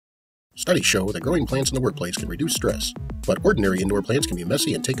Studies show that growing plants in the workplace can reduce stress, but ordinary indoor plants can be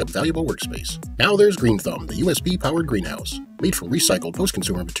messy and take up valuable workspace. Now there's GreenThumb, the USB-powered greenhouse. Made from recycled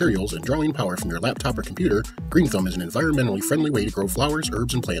post-consumer materials and drawing power from your laptop or computer, GreenThumb is an environmentally friendly way to grow flowers,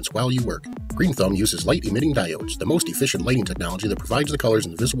 herbs, and plants while you work. GreenThumb uses light-emitting diodes, the most efficient lighting technology that provides the colors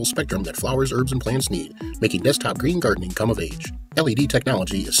in the visible spectrum that flowers, herbs, and plants need, making desktop green gardening come of age. LED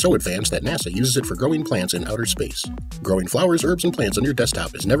technology is so advanced that NASA uses it for growing plants in outer space. Growing flowers, herbs, and plants on your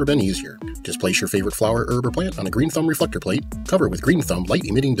desktop has never been easier. Just place your favorite flower, herb, or plant on a GreenThumb reflector plate, cover it with GreenThumb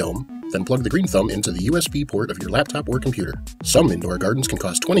light-emitting dome, then plug the GreenThumb into the USB port of your laptop or computer. Some indoor gardens can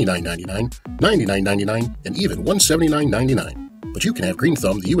cost $29.99, $99.99, and even $179.99. But you can have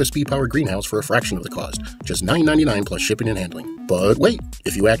GreenThumb, the USB-powered greenhouse, for a fraction of the cost, just $9.99 plus shipping and handling. But wait,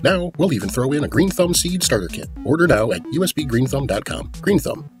 if you act now, we'll even throw in a GreenThumb seed starter kit. Order now at usbgreenthumb.com.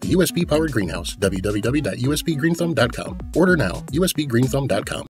 GreenThumb, the USB-powered greenhouse, www.usbgreenthumb.com. Order now, usbgreenthumb.com.